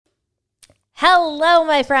Hello,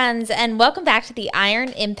 my friends, and welcome back to the Iron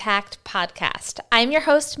Impact Podcast. I'm your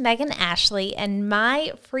host, Megan Ashley, and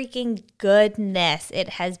my freaking goodness, it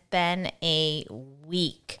has been a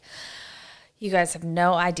week. You guys have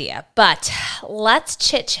no idea, but let's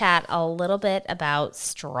chit-chat a little bit about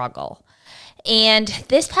struggle. And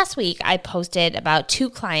this past week, I posted about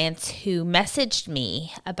 2 clients who messaged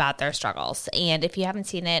me about their struggles. And if you haven't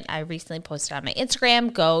seen it, I recently posted on my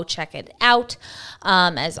Instagram. Go check it out.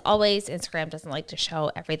 As always, Instagram doesn't like to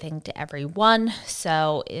show everything to everyone,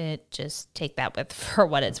 so just take that for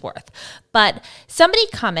what it's worth. But somebody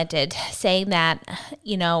commented saying that,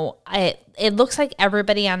 it looks like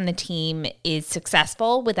everybody on the team is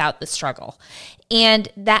successful without the struggle. And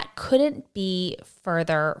that couldn't be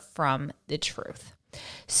further from the truth.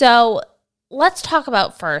 So let's talk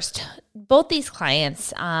about first, both these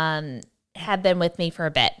clients have been with me for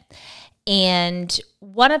a bit. And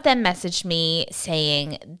one of them messaged me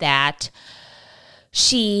saying that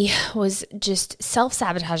she was just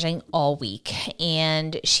self-sabotaging all week.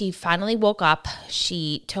 And she finally woke up.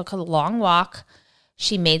 She took a long walk.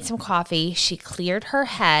 She made some coffee, she cleared her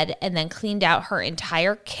head, and then cleaned out her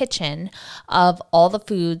entire kitchen of all the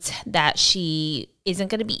foods that she isn't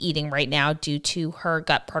going to be eating right now due to her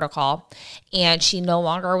gut protocol. And she no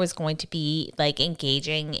longer was going to be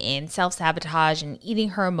engaging in self-sabotage and eating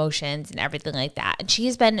her emotions and everything like that. And she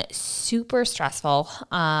has been super stressful,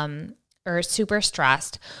 super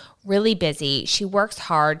stressed, really busy. She works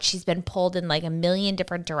hard. She's been pulled in a million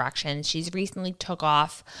different directions. She's recently took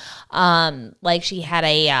off, she had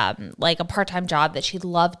a part-time job that she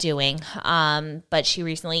loved doing. But she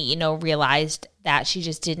recently, realized that she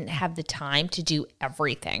just didn't have the time to do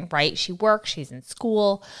everything, right? She works, she's in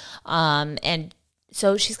school. And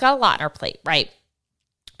so she's got a lot on her plate, right?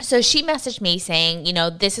 So she messaged me saying,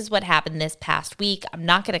 this is what happened this past week. I'm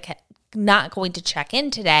not going to check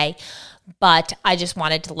in today, but I just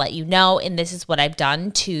wanted to let you know, and this is what I've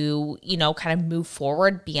done to, kind of move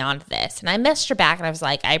forward beyond this. And I messaged her back and I was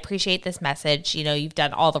like, I appreciate this message. You've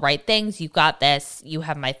done all the right things. You've got this. You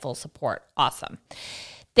have my full support. Awesome.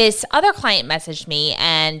 This other client messaged me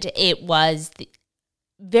and it was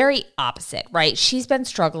very opposite, right? She's been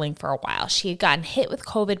struggling for a while. She had gotten hit with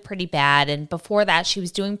COVID pretty bad. And before that, she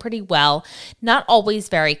was doing pretty well. Not always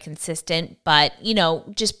very consistent, but,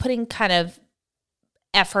 just putting kind of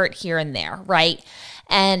effort here and there, right?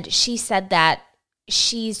 And she said that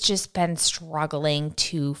she's just been struggling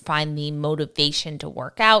to find the motivation to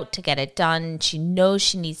work out, to get it done. She knows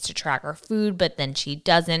she needs to track her food, but then she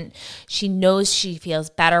doesn't. She knows she feels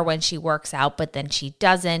better when she works out, but then she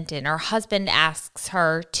doesn't. And her husband asks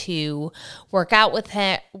her to work out with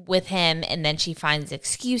him, and then she finds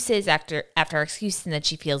excuses after excuses, and then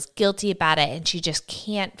she feels guilty about it, and she just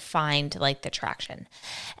can't find the traction.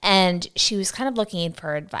 And she was kind of looking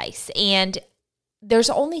for advice. And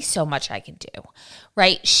there's only so much I can do,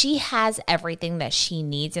 right? She has everything that she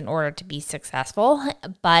needs in order to be successful,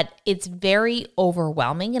 but it's very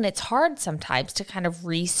overwhelming and it's hard sometimes to kind of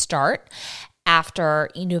restart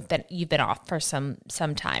after you've been off for some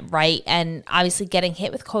time, right? And obviously getting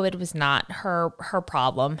hit with COVID was not her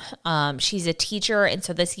problem. She's a teacher, and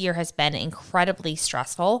so this year has been incredibly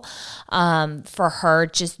stressful for her,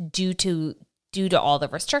 just due to all the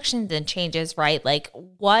restrictions and changes, right?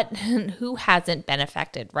 Who hasn't been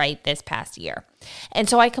affected, right, this past year? And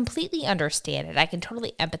so I completely understand it. I can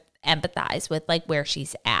totally empathize with where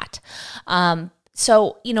she's at.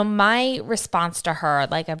 So, my response to her,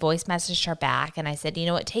 I voice messaged her back and I said,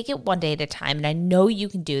 take it one day at a time. And I know you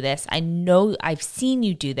can do this. I know I've seen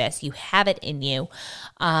you do this. You have it in you.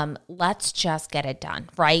 Let's just get it done,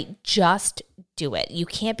 right? Just do it. You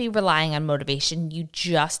can't be relying on motivation. You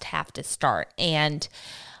just have to start. And,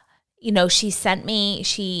 she sent me,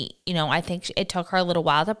 I think it took her a little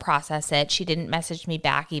while to process it. She didn't message me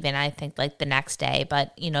back even, I think the next day,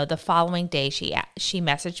 but the following day she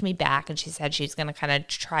messaged me back and she said she's going to kind of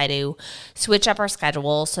try to switch up her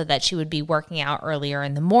schedule so that she would be working out earlier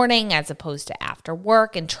in the morning as opposed to after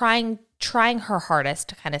work, and trying her hardest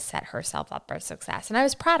to kind of set herself up for success. And I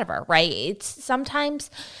was proud of her, right? It's sometimes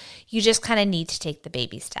you just kind of need to take the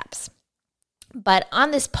baby steps. But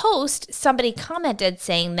on this post, somebody commented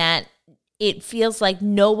saying that it feels like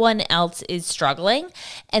no one else is struggling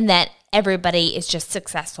and that everybody is just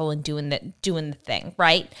successful in doing the thing,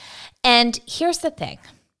 right? And here's the thing.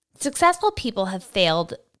 Successful people have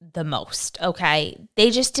failed the most, okay?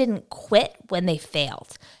 They just didn't quit when they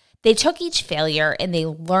failed. They took each failure and they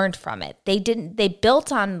learned from it. They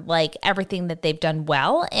built on everything that they've done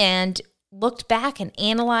well and looked back and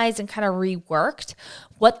analyzed and kind of reworked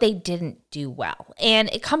what they didn't do well. And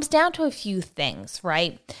it comes down to a few things,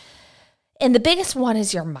 right? And the biggest one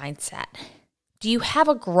is your mindset. Do you have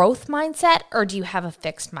a growth mindset or do you have a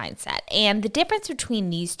fixed mindset? And the difference between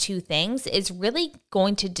these two things is really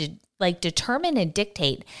going to determine and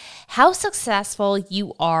dictate how successful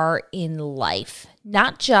you are in life,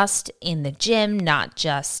 not just in the gym, not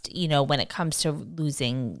just, when it comes to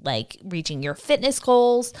reaching your fitness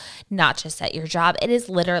goals, not just at your job. It is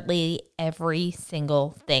literally every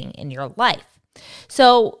single thing in your life.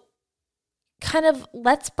 So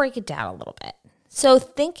let's break it down a little bit. So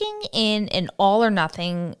thinking in an all or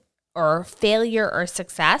nothing or failure or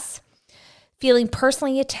success, feeling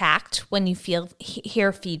personally attacked when you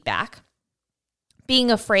hear feedback,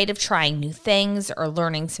 being afraid of trying new things or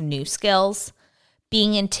learning some new skills,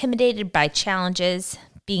 being intimidated by challenges,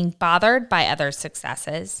 being bothered by other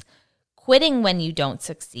successes, quitting when you don't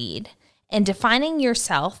succeed, and defining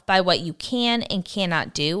yourself by what you can and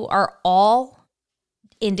cannot do are all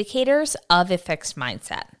indicators of a fixed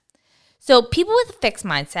mindset. So people with a fixed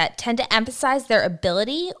mindset tend to emphasize their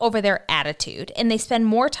ability over their attitude, and they spend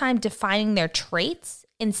more time defining their traits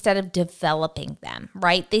instead of developing them,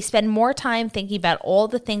 right? They spend more time thinking about all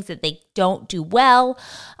the things that they don't do well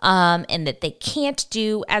and that they can't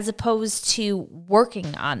do, as opposed to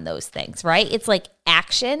working on those things, right? It's like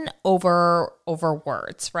action over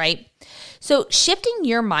words, right? So shifting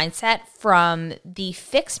your mindset from the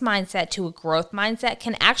fixed mindset to a growth mindset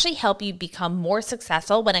can actually help you become more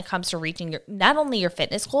successful when it comes to reaching not only your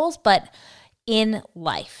fitness goals, but in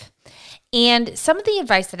life. And some of the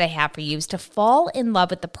advice that I have for you is to fall in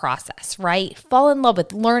love with the process, right? Fall in love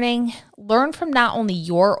with learn from not only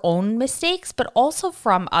your own mistakes, but also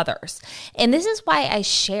from others. And this is why I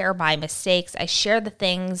share my mistakes. I share the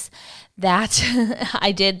things that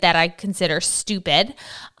I did that I consider stupid,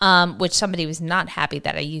 which somebody was not happy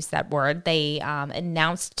that I used that word. They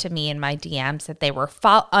announced to me in my DMs that they were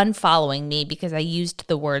unfollowing me because I used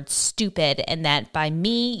the word stupid, and that by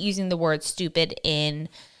me using the word stupid in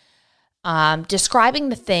describing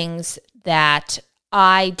the things that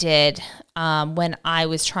I did when I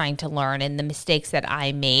was trying to learn and the mistakes that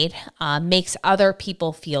I made makes other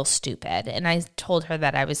people feel stupid. And I told her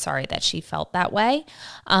that I was sorry that she felt that way,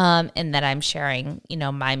 and that I'm sharing,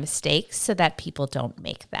 my mistakes so that people don't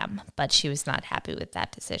make them. But she was not happy with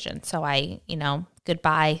that decision. So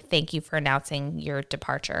goodbye. Thank you for announcing your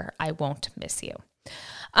departure. I won't miss you.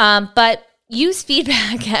 But use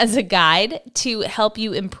feedback as a guide to help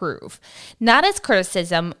you improve, not as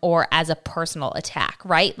criticism or as a personal attack,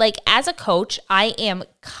 right? Like as a coach, I am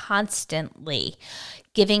constantly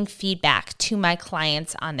giving feedback to my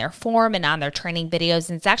clients on their form and on their training videos.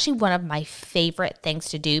 And it's actually one of my favorite things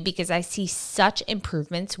to do because I see such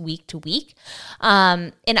improvements week to week.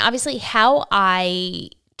 And obviously how I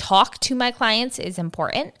talk to my clients is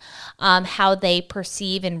important. How they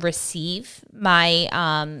perceive and receive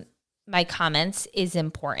my comments is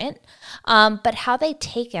important, but how they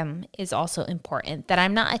take them is also important, that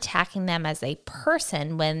I'm not attacking them as a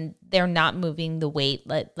person when they're not moving the weight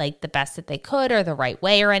like the best that they could or the right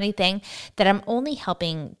way or anything, that I'm only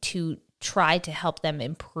helping to try to help them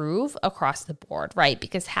improve across the board, right?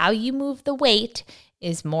 Because how you move the weight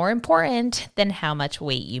is more important than how much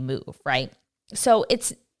weight you move, right? So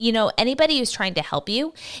it's, anybody who's trying to help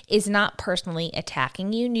you is not personally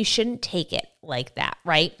attacking you, and you shouldn't take it like that,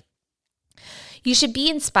 right? You should be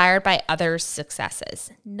inspired by others' successes,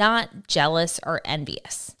 not jealous or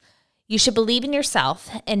envious. You should believe in yourself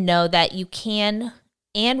and know that you can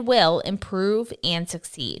and will improve and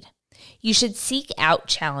succeed. You should seek out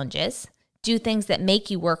challenges, do things that make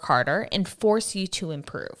you work harder and force you to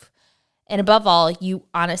improve. And above all,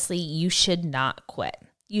 you should not quit.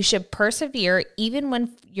 You should persevere even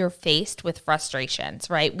when you're faced with frustrations,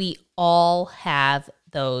 right? We all have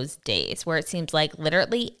those days where it seems like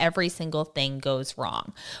literally every single thing goes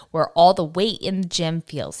wrong, where all the weight in the gym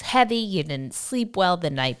feels heavy, you didn't sleep well the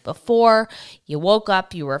night before, you woke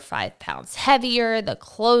up, you were 5 pounds heavier, the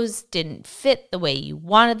clothes didn't fit the way you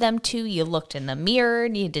wanted them to, you looked in the mirror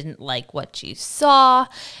and you didn't like what you saw,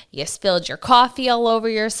 you spilled your coffee all over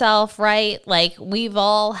yourself, right? Like we've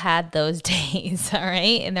all had those days, all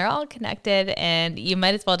right? And they're all connected, and you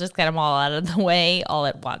might as well just get them all out of the way all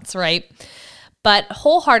at once, right? But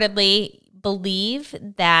wholeheartedly believe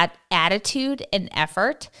that attitude and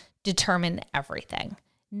effort determine everything,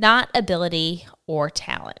 not ability or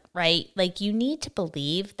talent, right? Like you need to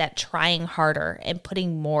believe that trying harder and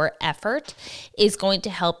putting more effort is going to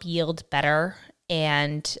help yield better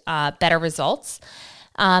and better results.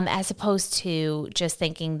 as opposed to just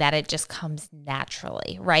thinking that it just comes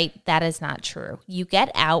naturally, right? That is not true. You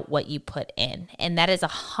get out what you put in, and that is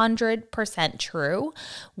 100% true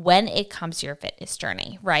when it comes to your fitness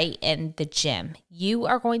journey, right? And the gym, you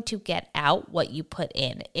are going to get out what you put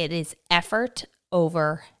in. It is effort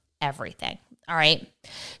over everything. All right.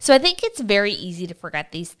 So I think it's very easy to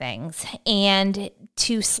forget these things and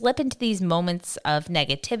to slip into these moments of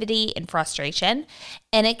negativity and frustration,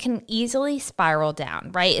 and it can easily spiral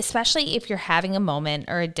down, right? Especially if you're having a moment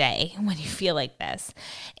or a day when you feel like this.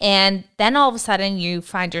 And then all of a sudden you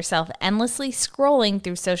find yourself endlessly scrolling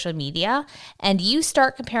through social media and you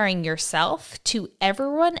start comparing yourself to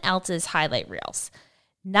everyone else's highlight reels.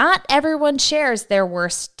 Not everyone shares their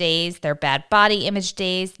worst days, their bad body image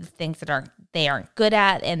days, the things that they aren't good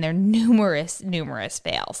at, and their numerous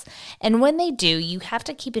fails. And when they do, you have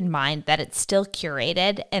to keep in mind that it's still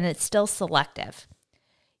curated and it's still selective.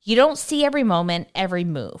 You don't see every moment, every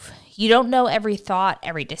move. You don't know every thought,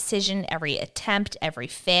 every decision, every attempt, every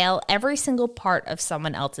fail, every single part of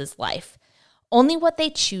someone else's life. Only what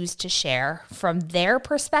they choose to share from their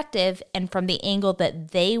perspective and from the angle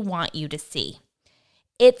that they want you to see.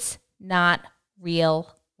 It's not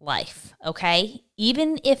real life, okay?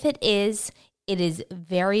 Even if it is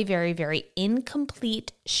very, very, very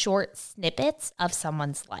incomplete, short snippets of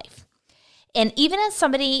someone's life. And even as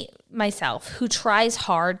somebody, myself, who tries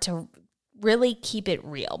hard to really keep it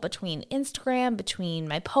real between Instagram, between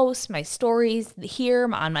my posts, my stories, here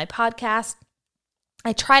on my podcast,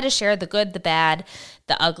 I try to share the good, the bad,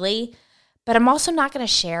 the ugly, but I'm also not going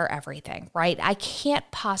to share everything, right? I can't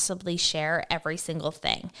possibly share every single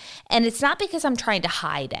thing. And it's not because I'm trying to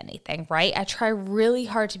hide anything, right? I try really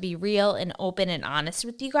hard to be real and open and honest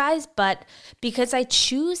with you guys, but because I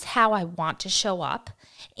choose how I want to show up,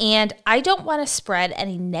 and I don't want to spread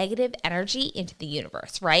any negative energy into the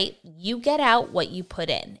universe, right? You get out what you put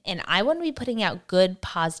in, and I want to be putting out good,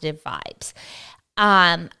 positive vibes.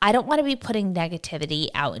 I don't want to be putting negativity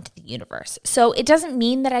out into the universe. So it doesn't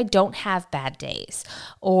mean that I don't have bad days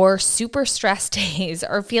or super stressed days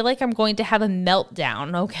or feel like I'm going to have a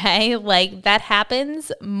meltdown, okay? Like that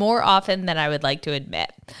happens more often than I would like to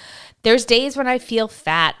admit. There's days when I feel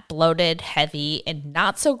fat, bloated, heavy, and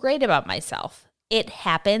not so great about myself. It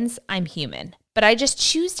happens. I'm human. But I just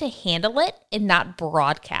choose to handle it and not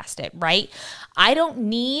broadcast it, right? I don't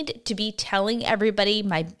need to be telling everybody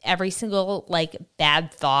my every single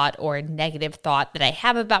bad thought or negative thought that I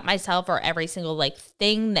have about myself or every single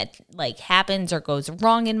thing that happens or goes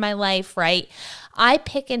wrong in my life, right? I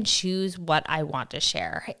pick and choose what I want to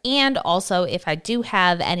share. And also, if I do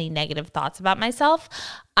have any negative thoughts about myself,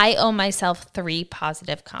 I owe myself 3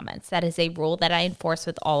 positive comments. That is a rule that I enforce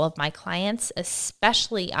with all of my clients,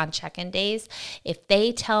 especially on check-in days. If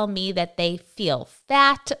they tell me that they feel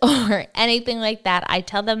fat or anything like that, I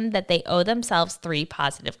tell them that they owe themselves 3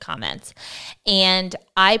 positive comments. And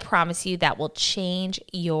I promise you that will change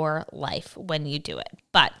your life when you do it.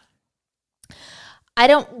 But I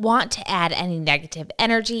don't want to add any negative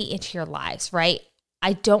energy into your lives, right?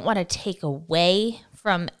 I don't want to take away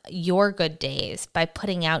from your good days by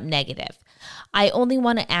putting out negative. I only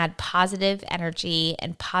want to add positive energy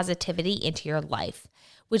and positivity into your life,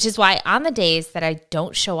 which is why on the days that I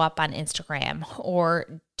don't show up on Instagram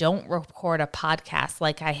or don't record a podcast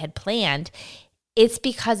like I had planned, it's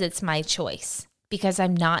because it's my choice, because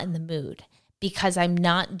I'm not in the mood, because I'm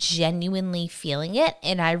not genuinely feeling it,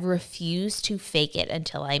 and I refuse to fake it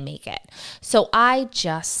until I make it. So I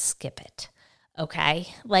just skip it. Okay.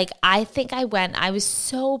 I was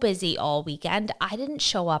so busy all weekend. I didn't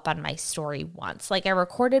show up on my story once. I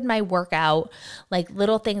recorded my workout,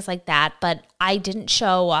 little things like that, but I didn't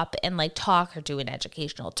show up and talk or do an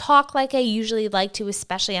educational talk like I usually like to,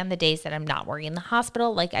 especially on the days that I'm not working in the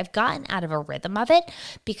hospital. I've gotten out of a rhythm of it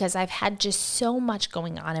because I've had just so much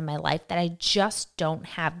going on in my life that I just don't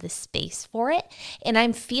have the space for it. And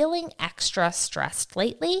I'm feeling extra stressed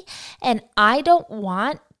lately, and I don't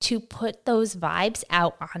want to put those vibes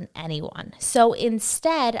out on anyone. So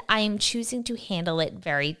instead, I am choosing to handle it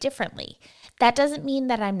very differently. That doesn't mean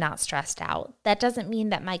that I'm not stressed out. That doesn't mean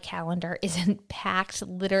that my calendar isn't packed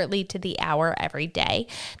literally to the hour every day.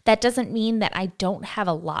 That doesn't mean that I don't have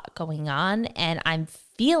a lot going on and I'm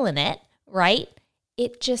feeling it, right?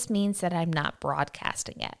 It just means that I'm not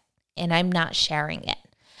broadcasting it and I'm not sharing it.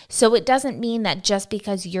 So it doesn't mean that just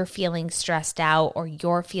because you're feeling stressed out or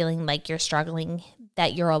you're feeling like you're struggling,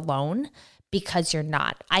 that you're alone, because you're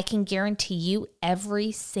not. I can guarantee you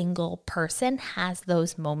every single person has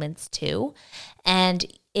those moments too. And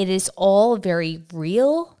it is all very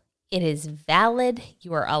real. It is valid.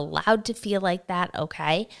 You are allowed to feel like that,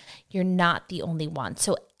 okay? You're not the only one.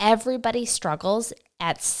 So Everybody struggles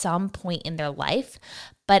at some point in their life,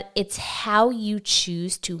 but it's how you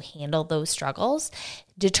choose to handle those struggles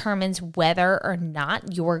determines whether or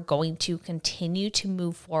not you're going to continue to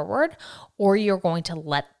move forward or you're going to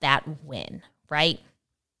let that win, right?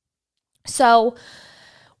 So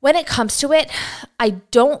when it comes to it, I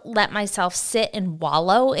don't let myself sit and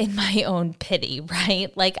wallow in my own pity,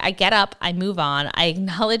 right? Like I get up, I move on, I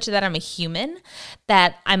acknowledge that I'm a human,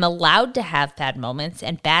 that I'm allowed to have bad moments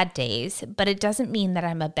and bad days, but it doesn't mean that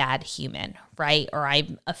I'm a bad human, right? Or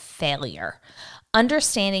I'm a failure.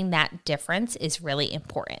 Understanding that difference is really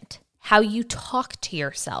important. How you talk to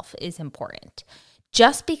yourself is important.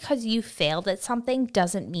 Just because you failed at something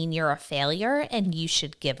doesn't mean you're a failure and you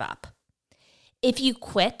should give up. If you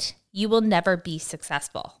quit, you will never be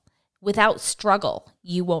successful. Without struggle,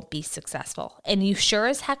 you won't be successful. And you sure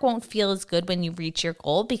as heck won't feel as good when you reach your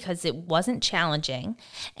goal because it wasn't challenging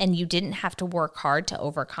and you didn't have to work hard to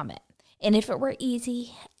overcome it. And if it were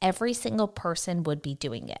easy, every single person would be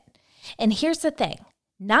doing it. And here's the thing,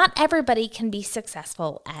 not everybody can be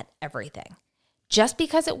successful at everything. Just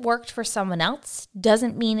because it worked for someone else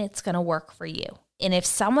doesn't mean it's going to work for you. And if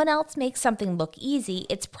someone else makes something look easy,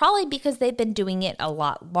 it's probably because they've been doing it a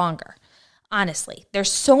lot longer. Honestly,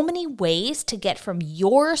 there's so many ways to get from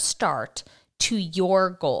your start to your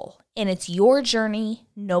goal. And it's your journey,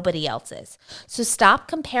 nobody else's. So stop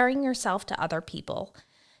comparing yourself to other people.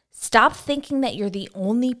 Stop thinking that you're the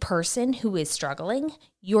only person who is struggling.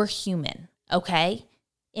 You're human, okay?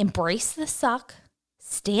 Embrace the suck,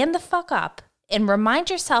 stand the fuck up, and remind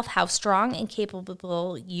yourself how strong and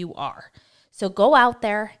capable you are. So go out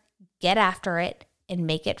there, get after it, and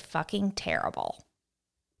make it fucking terrible.